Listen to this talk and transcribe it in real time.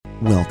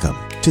Welcome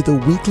to the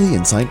Weekly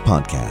Insight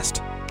Podcast,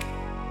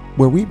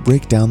 where we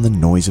break down the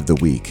noise of the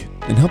week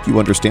and help you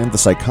understand the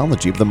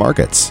psychology of the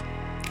markets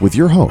with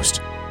your host,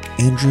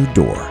 Andrew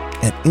Dorr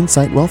at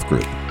Insight Wealth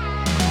Group.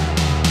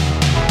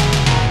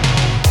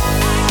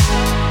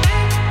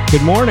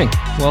 Good morning.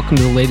 Welcome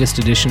to the latest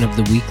edition of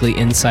the Weekly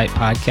Insight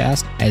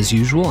Podcast. As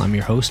usual, I'm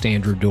your host,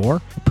 Andrew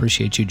Dorr.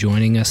 Appreciate you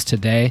joining us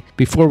today.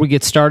 Before we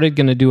get started,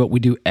 going to do what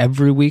we do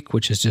every week,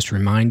 which is just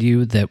remind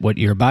you that what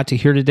you're about to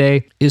hear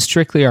today is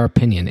strictly our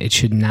opinion. It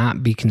should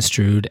not be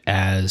construed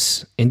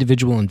as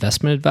individual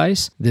investment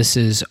advice. This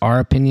is our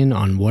opinion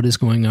on what is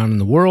going on in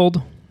the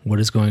world, what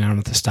is going on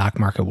with the stock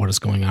market, what is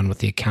going on with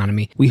the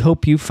economy. We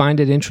hope you find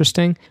it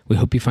interesting. We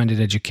hope you find it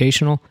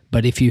educational.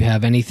 But if you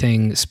have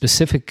anything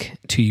specific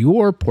to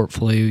your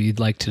portfolio you'd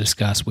like to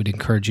discuss, we'd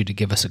encourage you to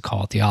give us a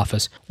call at the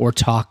office or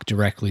talk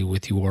directly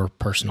with your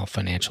personal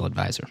financial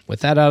advisor. With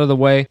that out of the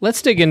way,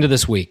 let's dig into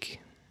this week.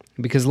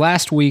 Because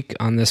last week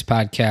on this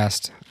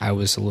podcast, I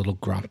was a little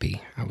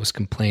grumpy. I was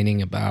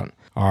complaining about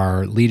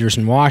our leaders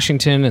in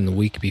Washington, and the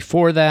week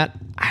before that,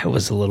 I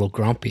was a little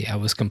grumpy. I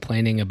was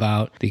complaining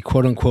about the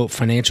quote-unquote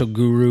financial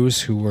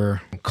gurus who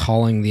were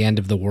calling the end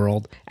of the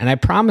world. And I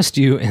promised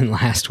you in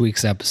last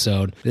week's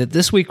episode that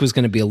this week was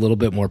going to be a little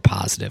bit more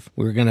positive.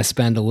 We were going to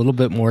spend a little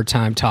bit more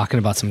time talking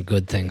about some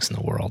good things in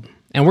the world.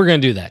 And we're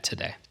going to do that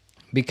today.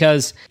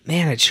 Because,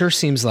 man, it sure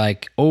seems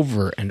like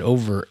over and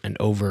over and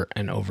over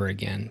and over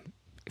again,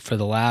 for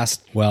the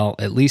last, well,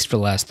 at least for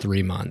the last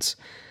 3 months,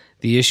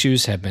 the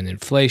issues have been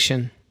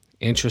inflation,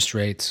 interest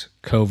rates,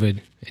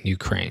 COVID, and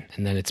Ukraine.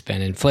 And then it's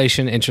been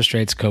inflation, interest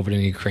rates, COVID,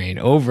 and Ukraine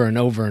over and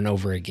over and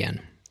over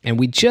again. And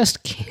we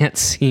just can't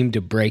seem to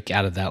break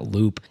out of that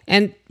loop.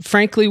 And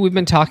frankly, we've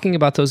been talking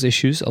about those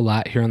issues a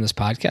lot here on this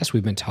podcast.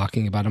 We've been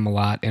talking about them a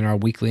lot in our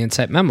Weekly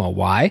Insight memo.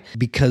 Why?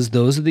 Because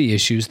those are the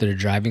issues that are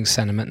driving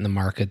sentiment in the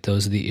market.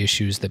 Those are the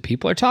issues that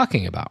people are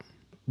talking about.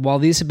 While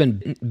these have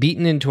been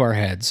beaten into our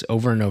heads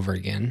over and over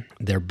again,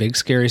 they're big,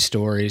 scary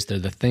stories. They're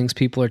the things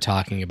people are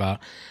talking about.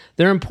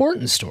 They're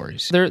important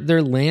stories.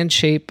 They're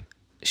landscape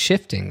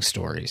shifting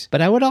stories.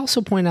 But I would also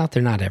point out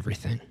they're not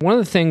everything. One of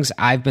the things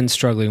I've been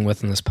struggling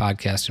with in this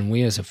podcast, and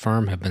we as a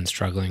firm have been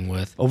struggling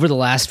with over the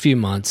last few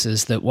months,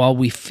 is that while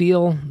we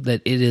feel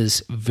that it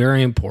is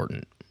very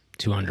important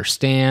to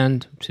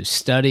understand, to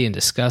study and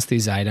discuss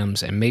these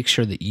items and make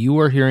sure that you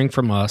are hearing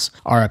from us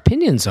our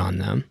opinions on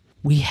them,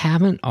 we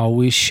haven't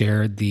always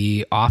shared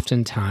the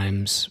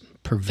oftentimes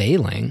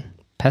prevailing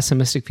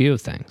pessimistic view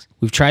of things.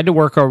 We've tried to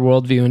work our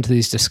worldview into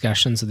these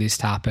discussions of these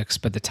topics,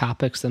 but the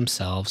topics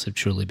themselves have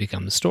truly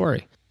become the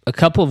story. A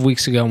couple of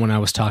weeks ago when I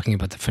was talking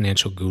about the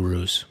financial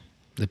gurus,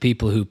 the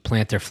people who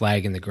plant their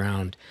flag in the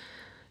ground,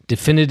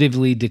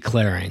 definitively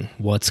declaring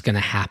what's going to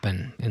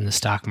happen in the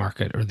stock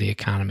market or the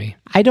economy,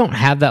 I don't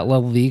have that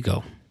level of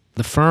ego.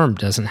 The firm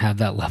doesn't have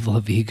that level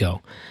of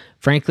ego.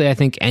 Frankly, I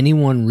think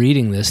anyone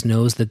reading this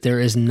knows that there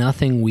is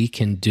nothing we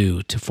can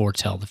do to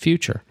foretell the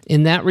future.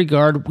 In that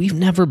regard, we've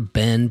never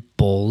been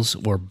bulls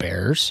or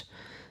bears.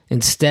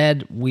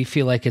 Instead, we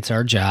feel like it's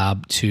our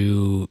job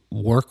to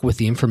work with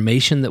the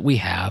information that we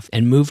have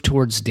and move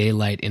towards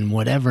daylight in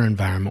whatever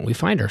environment we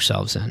find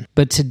ourselves in.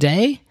 But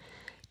today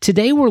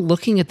we're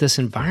looking at this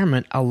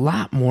environment a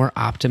lot more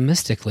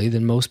optimistically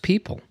than most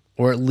people,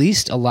 or at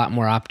least a lot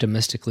more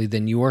optimistically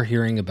than you are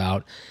hearing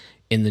about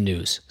in the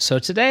news. So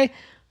today,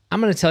 I'm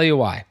going to tell you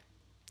why.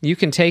 You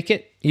can take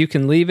it, you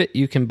can leave it,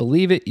 you can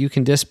believe it, you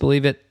can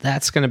disbelieve it.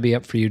 That's going to be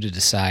up for you to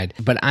decide.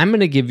 But I'm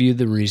going to give you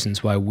the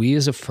reasons why we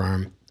as a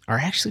firm are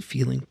actually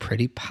feeling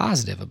pretty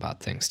positive about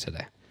things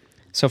today.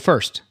 So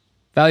first,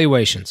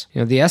 valuations.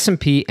 The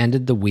S&P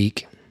ended the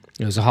week,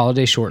 it was a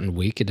holiday shortened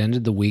week. It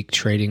ended the week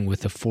trading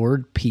with a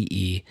forward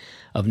PE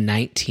of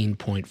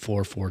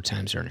 19.44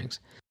 times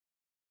earnings.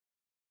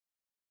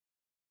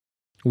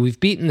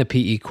 We've beaten the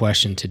PE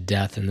question to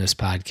death in this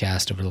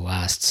podcast over the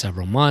last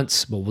several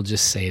months, but we'll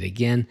just say it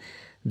again.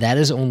 That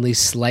is only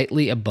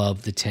slightly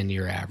above the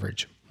 10-year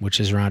average, which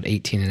is around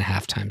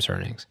 18.5 times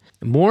earnings.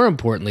 More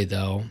importantly,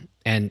 though,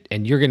 and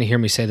you're going to hear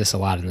me say this a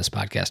lot in this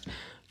podcast,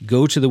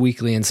 go to the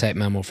Weekly Insight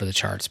memo for the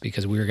charts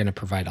because we're going to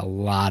provide a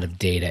lot of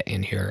data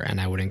in here,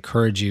 and I would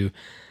encourage you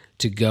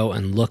to go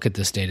and look at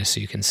this data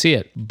so you can see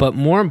it. But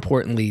more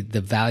importantly,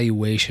 the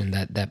valuation,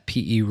 that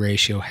PE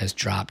ratio has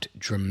dropped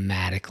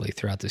dramatically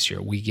throughout this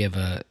year. We give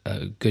a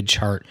good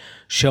chart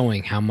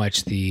showing how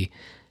much the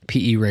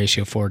PE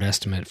ratio forward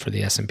estimate for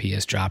the S&P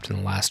has dropped in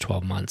the last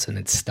 12 months, and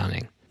it's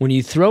stunning. When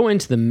you throw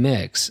into the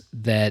mix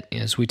that,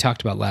 as we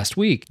talked about last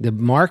week, the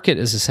market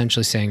is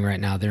essentially saying right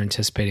now they're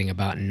anticipating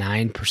about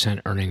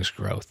 9% earnings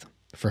growth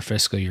for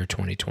fiscal year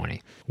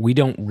 2020. We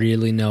don't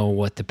really know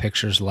what the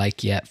picture's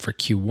like yet for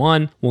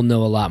Q1. We'll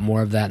know a lot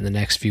more of that in the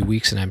next few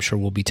weeks, and I'm sure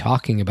we'll be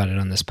talking about it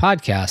on this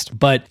podcast.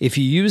 But if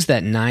you use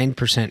that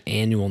 9%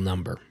 annual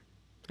number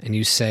and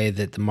you say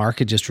that the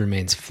market just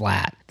remains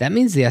flat, that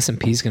means the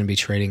S&P is going to be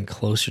trading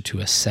closer to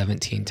a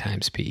 17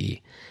 times PE.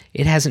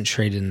 It hasn't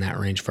traded in that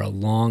range for a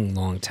long,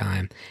 long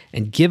time.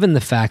 And given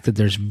the fact that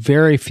there's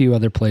very few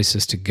other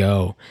places to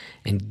go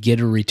and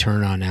get a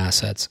return on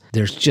assets,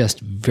 there's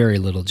just very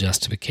little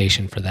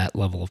justification for that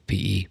level of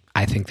PE.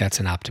 I think that's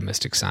an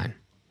optimistic sign.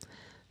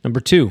 Number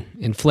 2,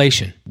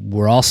 inflation.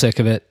 We're all sick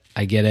of it.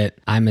 I get it.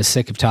 I'm as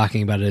sick of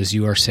talking about it as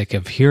you are sick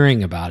of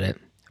hearing about it.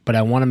 But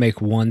I want to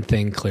make one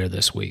thing clear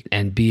this week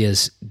and be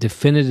as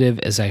definitive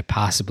as I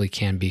possibly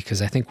can be,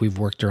 because I think we've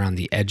worked around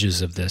the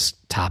edges of this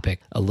topic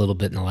a little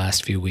bit in the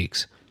last few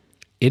weeks.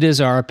 It is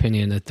our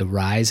opinion that the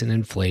rise in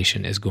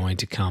inflation is going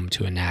to come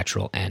to a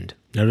natural end.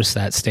 Notice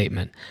that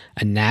statement,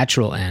 a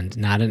natural end,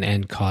 not an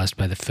end caused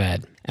by the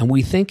Fed. And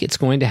we think it's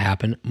going to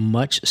happen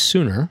much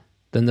sooner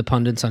than the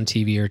pundits on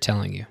TV are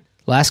telling you.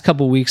 Last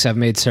couple of weeks, I've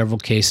made several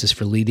cases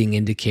for leading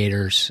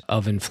indicators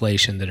of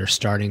inflation that are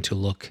starting to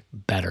look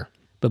better.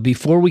 But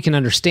before we can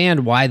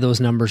understand why those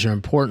numbers are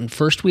important,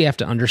 first we have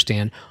to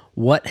understand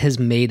what has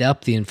made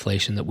up the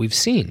inflation that we've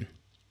seen.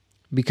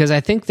 Because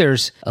I think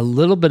there's a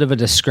little bit of a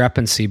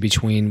discrepancy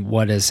between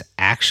what has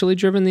actually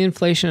driven the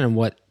inflation and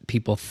what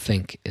people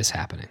think is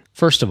happening.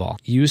 First of all,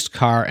 used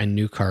car and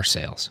new car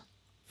sales.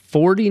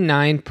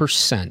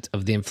 49%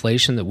 of the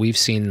inflation that we've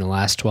seen in the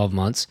last 12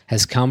 months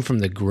has come from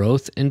the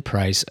growth in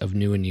price of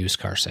new and used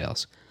car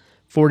sales.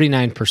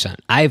 49%.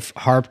 I've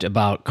harped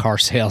about car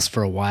sales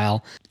for a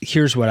while.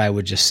 Here's what I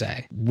would just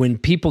say. When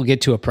people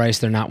get to a price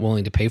they're not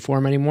willing to pay for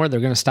them anymore,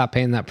 they're going to stop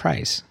paying that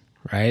price,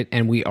 right?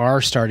 And we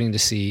are starting to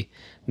see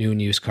new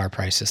and used car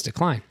prices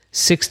decline.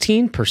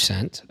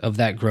 16% of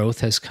that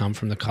growth has come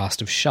from the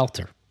cost of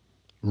shelter,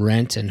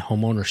 rent, and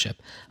home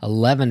ownership.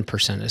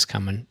 11% has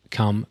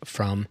come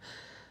from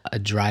a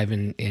drive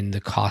in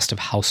the cost of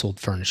household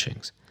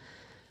furnishings.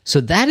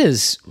 So that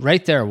is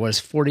right there. What is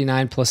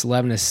 49 plus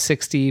 11 is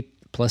 60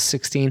 plus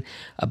 16.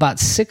 About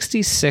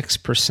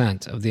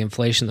 66% of the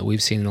inflation that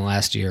we've seen in the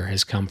last year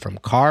has come from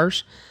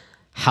cars,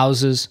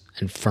 houses,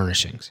 and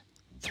furnishings.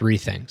 3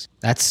 things.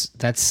 That's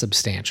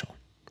substantial.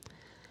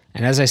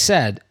 And as I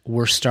said,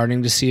 we're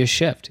starting to see a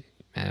shift.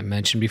 I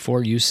mentioned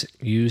before,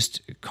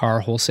 used car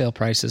wholesale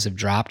prices have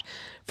dropped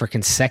for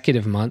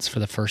consecutive months for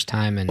the first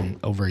time in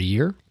over a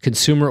year.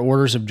 Consumer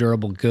orders of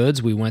durable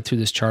goods, we went through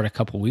this chart a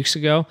couple weeks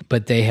ago,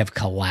 but they have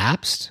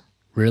collapsed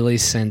really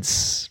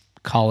since,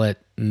 call it,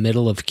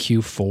 middle of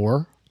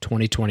Q4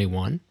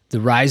 2021.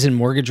 The rise in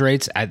mortgage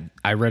rates,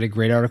 I read a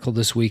great article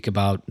this week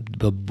about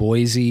the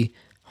Boise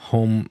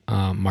home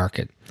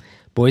market.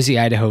 Boise,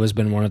 Idaho has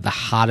been one of the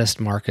hottest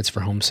markets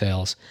for home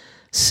sales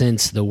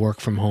since the work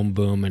from home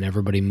boom and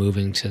everybody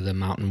moving to the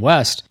Mountain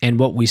West. And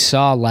what we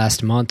saw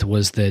last month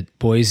was that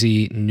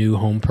Boise new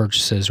home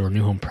purchases or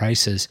new home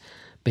prices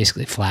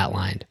basically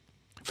flatlined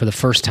for the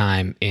first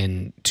time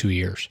in 2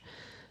 years.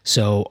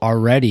 So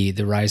already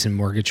the rise in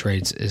mortgage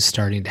rates is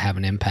starting to have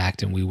an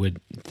impact, and we would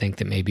think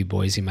that maybe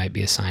Boise might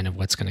be a sign of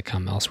what's going to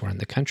come elsewhere in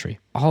the country.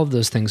 All of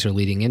those things are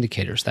leading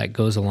indicators. That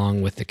goes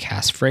along with the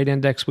Cass Freight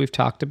Index we've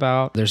talked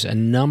about. There's a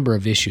number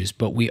of issues,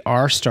 but we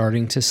are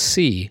starting to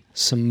see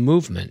some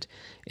movement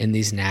in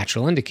these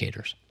natural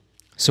indicators.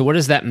 So what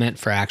has that meant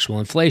for actual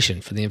inflation,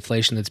 for the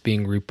inflation that's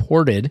being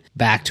reported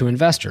back to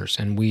investors?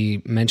 And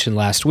we mentioned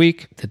last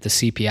week that the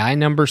CPI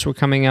numbers were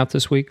coming out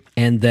this week,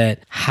 and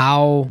that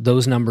how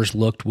those numbers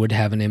looked would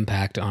have an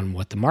impact on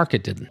what the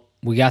market did.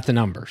 We got the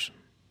numbers.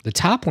 The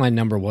top line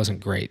number wasn't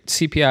great.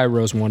 CPI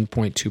rose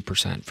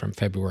 1.2% from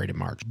February to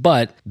March.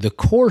 But the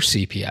core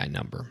CPI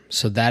number,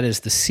 so that is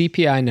the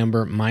CPI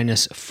number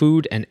minus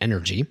food and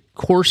energy,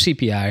 core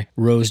CPI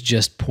rose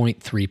just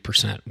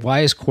 0.3%. Why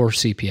is core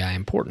CPI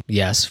important?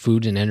 Yes,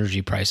 food and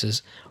energy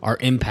prices are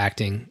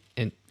impacting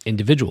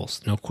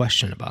individuals, no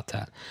question about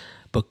that.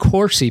 But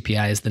core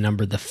CPI is the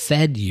number the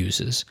Fed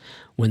uses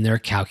when they're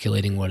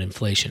calculating what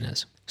inflation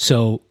is.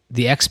 So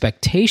the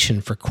expectation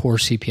for core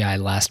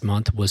CPI last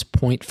month was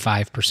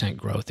 0.5%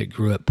 growth. It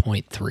grew at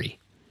 0.3.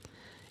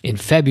 In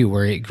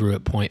February, it grew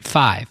at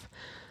 0.5.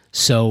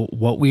 So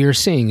what we are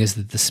seeing is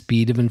that the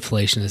speed of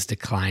inflation is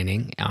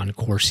declining on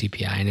core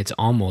CPI, and it's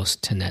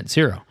almost to net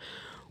zero.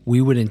 We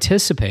would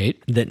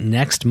anticipate that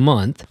next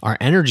month, our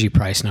energy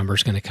price number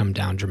is going to come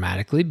down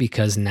dramatically,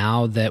 because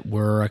now that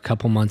we're a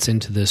couple months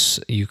into this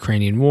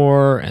Ukrainian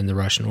war and the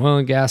Russian oil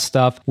and gas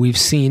stuff, we've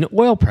seen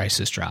oil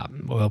prices drop.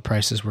 Oil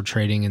prices were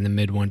trading in the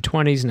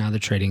mid-120s. Now they're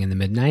trading in the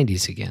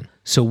mid-90s again.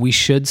 So we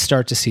should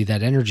start to see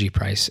that energy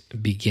price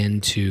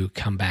begin to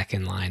come back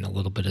in line a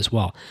little bit as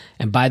well.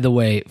 And by the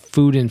way,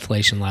 food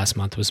inflation last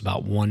month was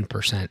about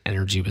 1%.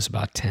 Energy was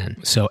about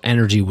 10%. So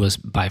energy was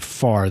by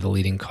far the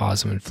leading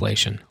cause of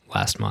inflation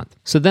last month.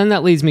 So then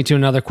that leads me to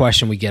another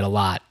question we get a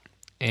lot.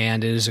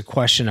 And it is a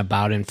question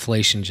about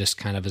inflation just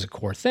kind of as a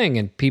core thing.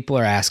 And people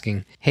are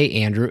asking, hey,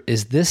 Andrew,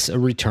 is this a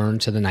return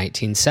to the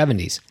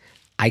 1970s?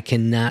 I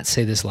cannot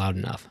say this loud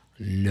enough.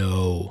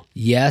 No.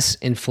 Yes,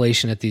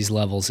 inflation at these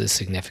levels is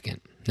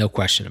significant. No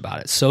question about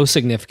it. So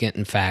significant,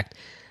 in fact,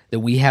 that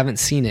we haven't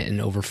seen it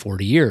in over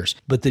 40 years.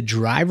 But the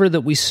driver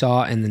that we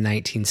saw in the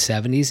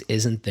 1970s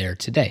isn't there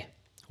today.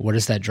 What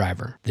is that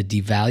driver? The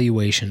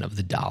devaluation of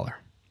the dollar.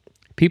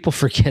 People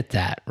forget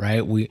that,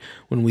 right?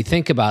 When we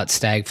think about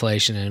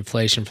stagflation and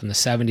inflation from the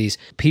 70s,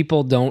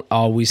 people don't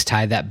always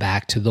tie that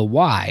back to the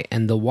why.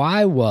 And the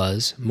why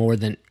was, more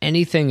than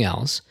anything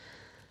else,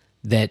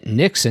 that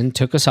Nixon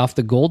took us off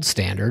the gold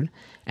standard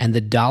and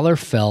the dollar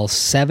fell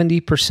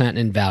 70%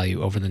 in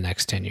value over the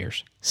next 10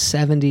 years.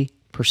 70%.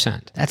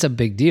 That's a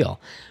big deal.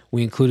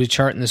 We include a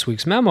chart in this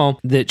week's memo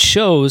that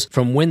shows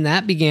from when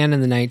that began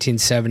in the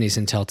 1970s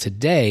until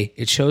today,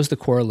 it shows the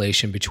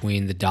correlation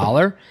between the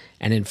dollar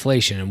and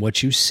inflation. And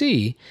what you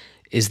see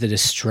is that a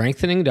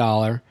strengthening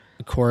dollar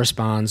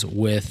corresponds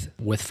with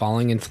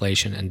falling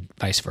inflation and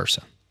vice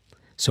versa.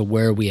 So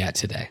where are we at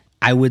today?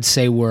 I would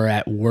say we're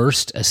at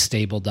worst a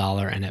stable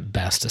dollar and at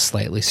best a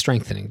slightly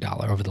strengthening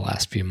dollar over the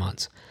last few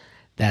months.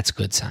 That's a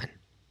good sign.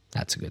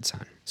 That's a good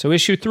sign. So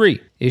issue three,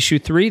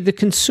 the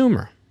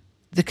consumer.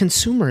 The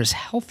consumer is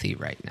healthy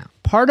right now.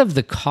 Part of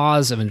the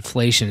cause of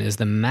inflation is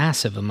the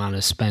massive amount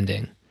of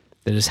spending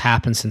that has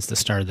happened since the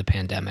start of the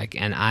pandemic.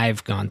 And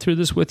I've gone through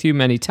this with you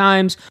many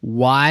times.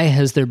 Why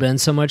has there been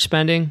so much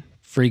spending?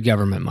 Free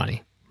government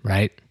money,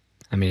 right?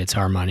 I mean, it's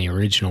our money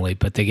originally,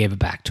 but they gave it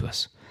back to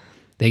us.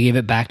 They gave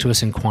it back to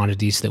us in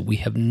quantities that we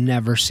have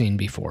never seen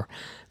before.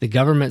 The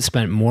government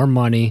spent more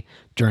money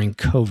during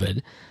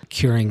COVID,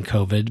 curing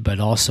COVID, but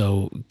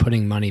also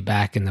putting money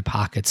back in the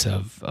pockets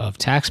of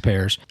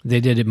taxpayers. They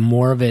did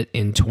more of it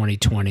in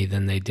 2020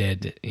 than they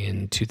did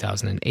in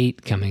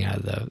 2008, coming out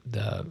of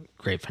the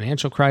great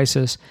financial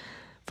crisis.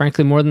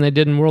 Frankly, more than they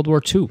did in World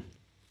War II.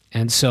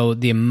 And so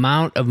the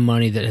amount of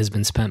money that has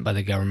been spent by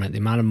the government, the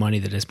amount of money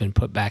that has been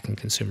put back in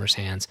consumers'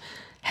 hands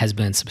has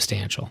been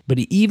substantial. But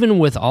even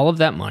with all of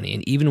that money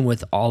and even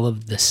with all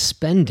of the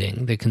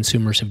spending that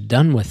consumers have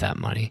done with that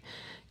money,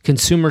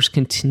 consumers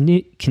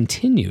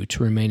continue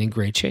to remain in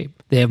great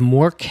shape. They have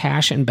more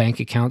cash in bank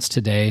accounts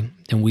today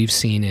than we've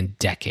seen in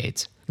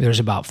decades. There's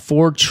about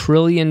 $4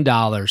 trillion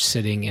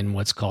sitting in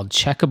what's called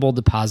checkable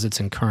deposits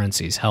and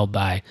currencies held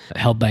by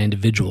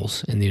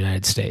individuals in the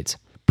United States.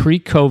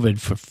 Pre-COVID,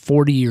 for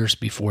 40 years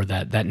before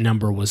that, that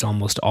number was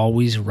almost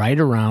always right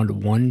around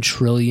 $1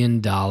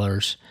 trillion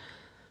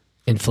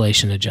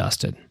inflation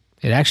adjusted.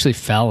 It actually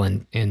fell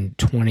in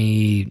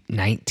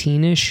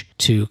 2019-ish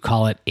to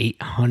call it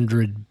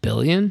 $800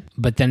 billion,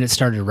 but then it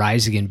started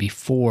rising again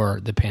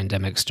before the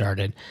pandemic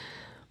started.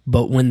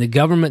 But when the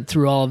government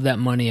threw all of that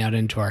money out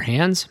into our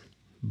hands,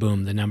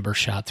 boom, the number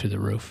shot through the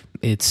roof.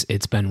 It's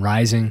been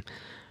rising.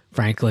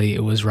 Frankly,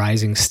 it was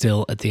rising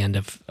still at the end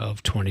of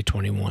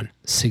 2021.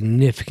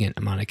 Significant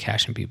amount of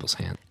cash in people's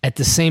hands. At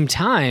the same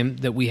time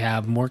that we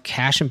have more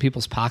cash in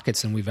people's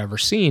pockets than we've ever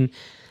seen,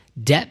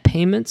 debt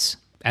payments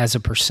as a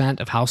percent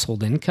of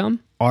household income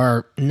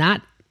are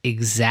not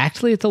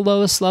exactly at the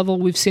lowest level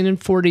we've seen in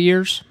 40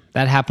 years.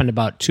 That happened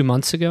about 2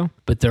 months ago,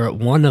 but they're at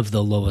one of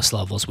the lowest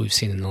levels we've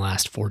seen in the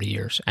last 40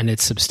 years, and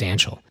it's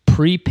substantial.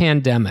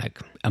 Pre-pandemic,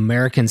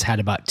 Americans had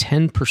about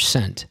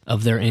 10%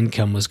 of their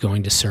income was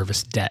going to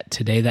service debt.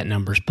 Today, that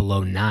number's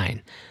below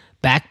 9%.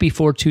 Back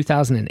before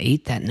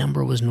 2008, that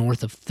number was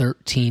north of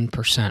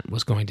 13%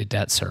 was going to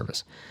debt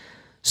service.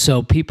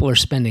 So people are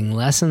spending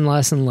less and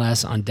less and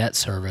less on debt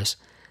service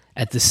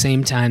at the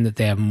same time that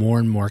they have more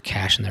and more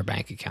cash in their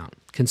bank account.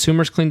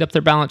 Consumers cleaned up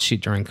their balance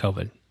sheet during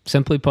COVID.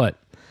 Simply put,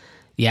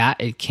 yeah,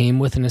 it came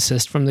with an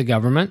assist from the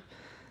government.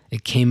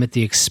 It came at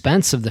the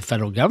expense of the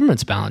federal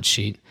government's balance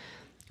sheet,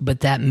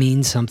 but that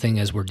means something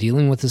as we're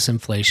dealing with this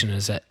inflation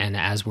and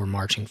as we're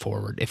marching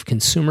forward. If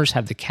consumers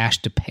have the cash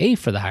to pay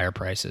for the higher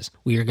prices,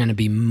 we are going to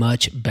be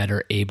much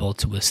better able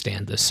to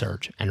withstand this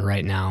surge. And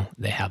right now,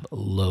 they have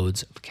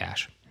loads of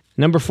cash.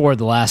 Number 4,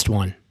 the last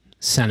one,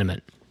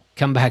 sentiment.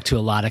 Come back to a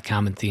lot of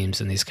common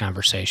themes in these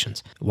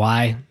conversations.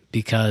 Why?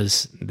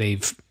 Because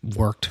they've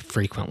worked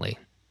frequently.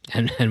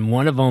 And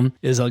one of them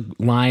is a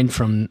line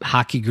from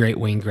hockey great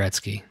Wayne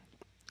Gretzky.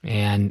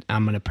 And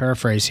I'm going to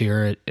paraphrase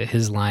here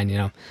his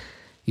line,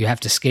 you have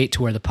to skate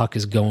to where the puck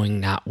is going,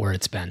 not where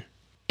it's been.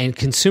 And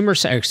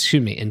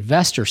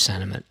investor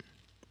sentiment,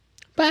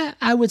 but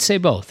I would say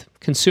both,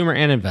 consumer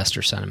and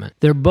investor sentiment.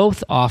 They're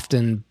both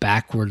often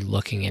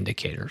backward-looking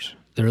indicators.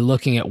 They're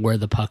looking at where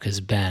the puck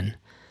has been,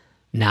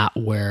 not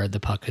where the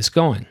puck is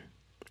going.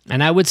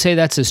 And I would say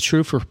that's as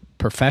true for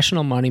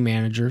professional money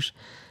managers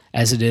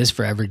as it is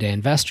for everyday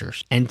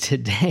investors. And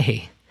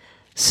today,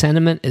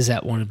 sentiment is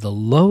at one of the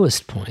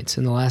lowest points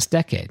in the last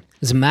decade.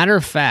 As a matter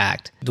of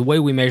fact, the way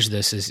we measure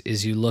this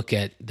is you look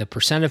at the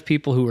percent of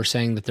people who are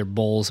saying that they're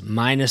bulls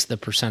minus the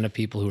percent of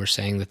people who are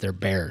saying that they're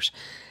bears.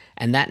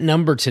 And that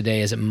number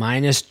today is at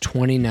minus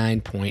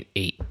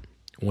 29.8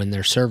 when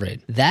they're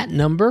surveyed. That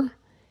number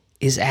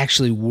is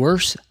actually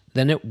worse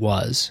than it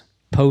was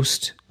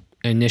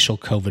post-initial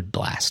COVID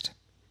blast.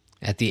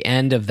 At the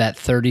end of that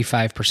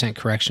 35%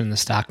 correction in the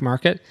stock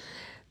market,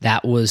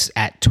 that was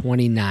at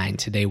 29.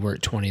 Today we're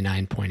at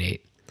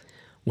 29.8.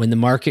 When the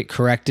market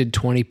corrected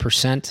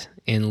 20%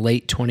 in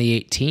late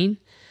 2018,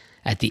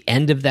 at the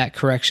end of that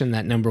correction,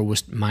 that number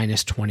was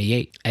minus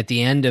 28. At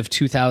the end of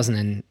the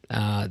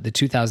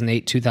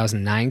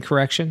 2008-2009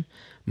 correction,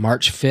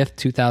 March 5th,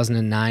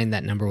 2009,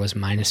 that number was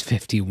minus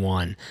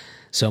 51.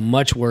 So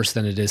much worse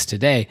than it is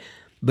today.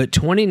 But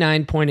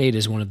 29.8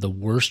 is one of the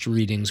worst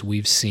readings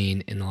we've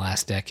seen in the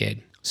last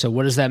decade. So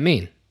what does that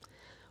mean?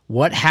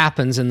 What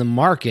happens in the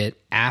market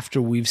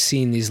after we've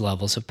seen these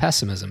levels of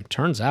pessimism?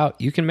 Turns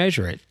out you can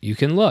measure it. You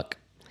can look.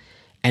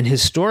 And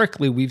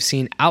historically, we've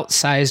seen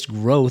outsized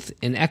growth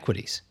in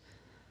equities.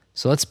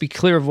 So let's be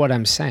clear of what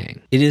I'm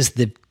saying. It is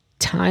the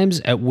times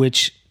at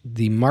which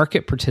the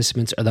market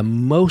participants are the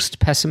most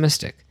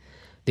pessimistic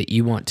that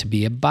you want to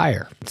be a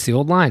buyer. It's the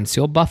old line. It's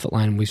the old Buffett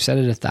line. We've said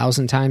it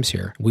 1,000 times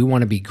here. We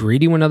want to be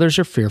greedy when others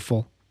are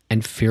fearful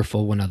and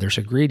fearful when others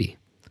are greedy.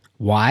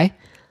 Why?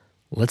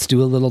 Let's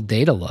do a little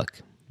data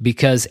look.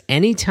 Because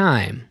any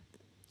time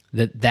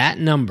that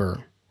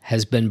number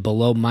has been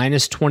below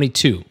minus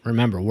 22,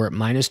 remember, we're at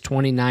minus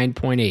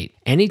 29.8.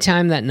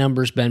 Anytime that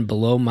number's been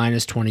below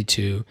minus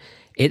 22,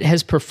 it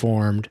has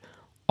performed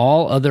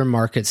all other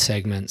market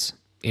segments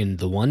in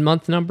the 1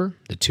 month number,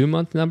 the 2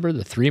 month number,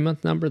 the 3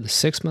 month number, the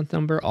 6 month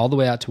number, all the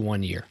way out to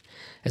 1 year.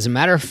 As a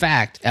matter of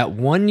fact, at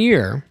 1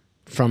 year,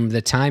 from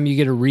the time you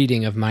get a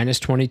reading of minus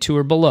 22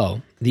 or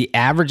below, the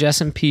average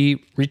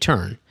S&P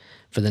return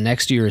for the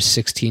next year is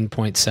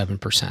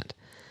 16.7%.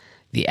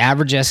 The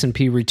average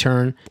S&P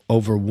return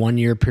over 1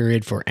 year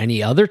period for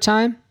any other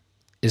time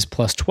is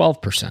plus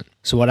 12%.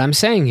 So what I'm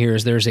saying here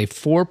is there's a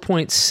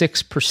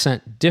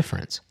 4.6%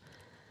 difference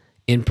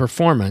in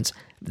performance.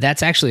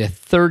 That's actually a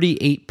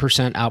 38%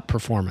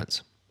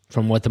 outperformance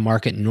from what the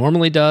market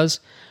normally does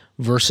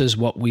versus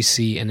what we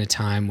see in a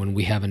time when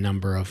we have a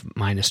number of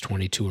minus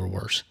 22 or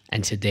worse.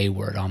 And today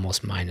we're at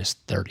almost minus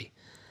 30.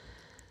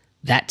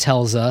 That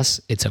tells us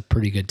it's a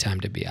pretty good time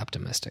to be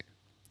optimistic.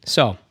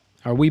 So,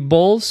 are we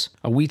bulls?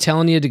 Are we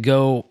telling you to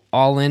go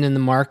all in the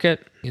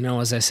market? You know,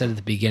 as I said at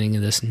the beginning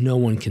of this, no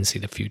one can see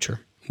the future.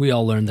 We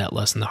all learned that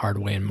lesson the hard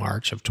way in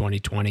March of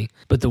 2020.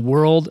 But the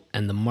world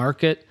and the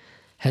market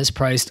has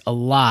priced a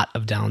lot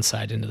of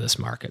downside into this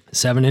market.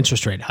 7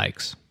 interest rate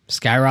hikes,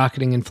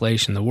 skyrocketing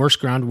inflation, the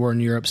worst ground war in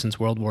Europe since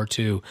World War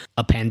II,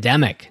 a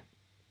pandemic.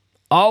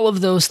 All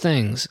of those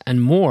things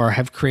and more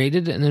have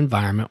created an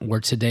environment where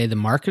today the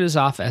market is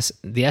off,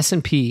 the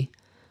S&P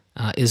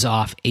is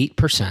off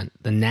 8%,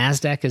 the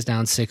NASDAQ is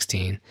down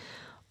 16%,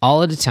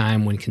 all at a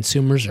time when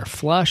consumers are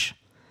flush,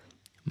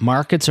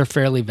 markets are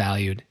fairly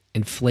valued,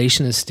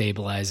 inflation is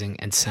stabilizing,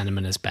 and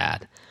sentiment is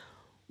bad.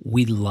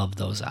 We love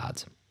those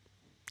odds.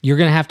 You're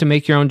going to have to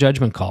make your own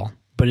judgment call,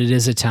 but it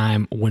is a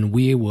time when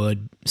we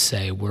would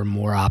say we're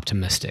more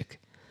optimistic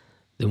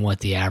than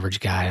what the average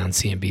guy on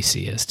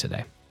CNBC is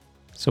today.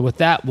 So with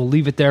that, we'll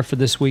leave it there for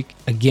this week.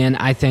 Again,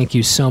 I thank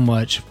you so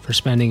much for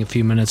spending a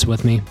few minutes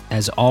with me.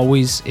 As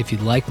always, if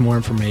you'd like more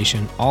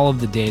information, all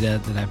of the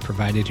data that I've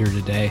provided here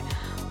today,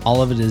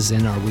 all of it is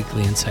in our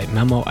weekly Insight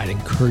memo. I'd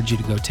encourage you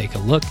to go take a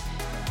look.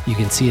 You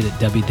can see it at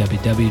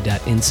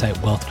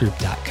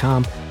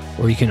www.insightwealthgroup.com,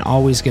 or you can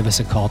always give us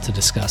a call to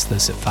discuss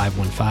this at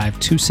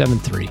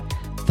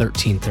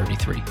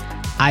 515-273-1333.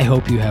 I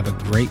hope you have a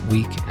great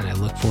week, and I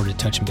look forward to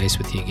touching base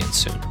with you again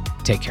soon.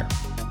 Take care.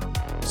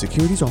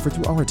 Securities offered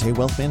through Arete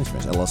Wealth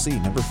Management, LLC,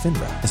 member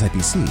FINRA,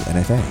 SIPC,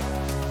 NFA.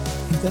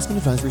 Investment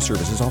advisory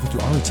services offered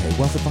through Arete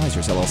Wealth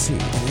Advisors, LLC,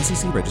 an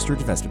SEC-registered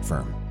investment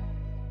firm.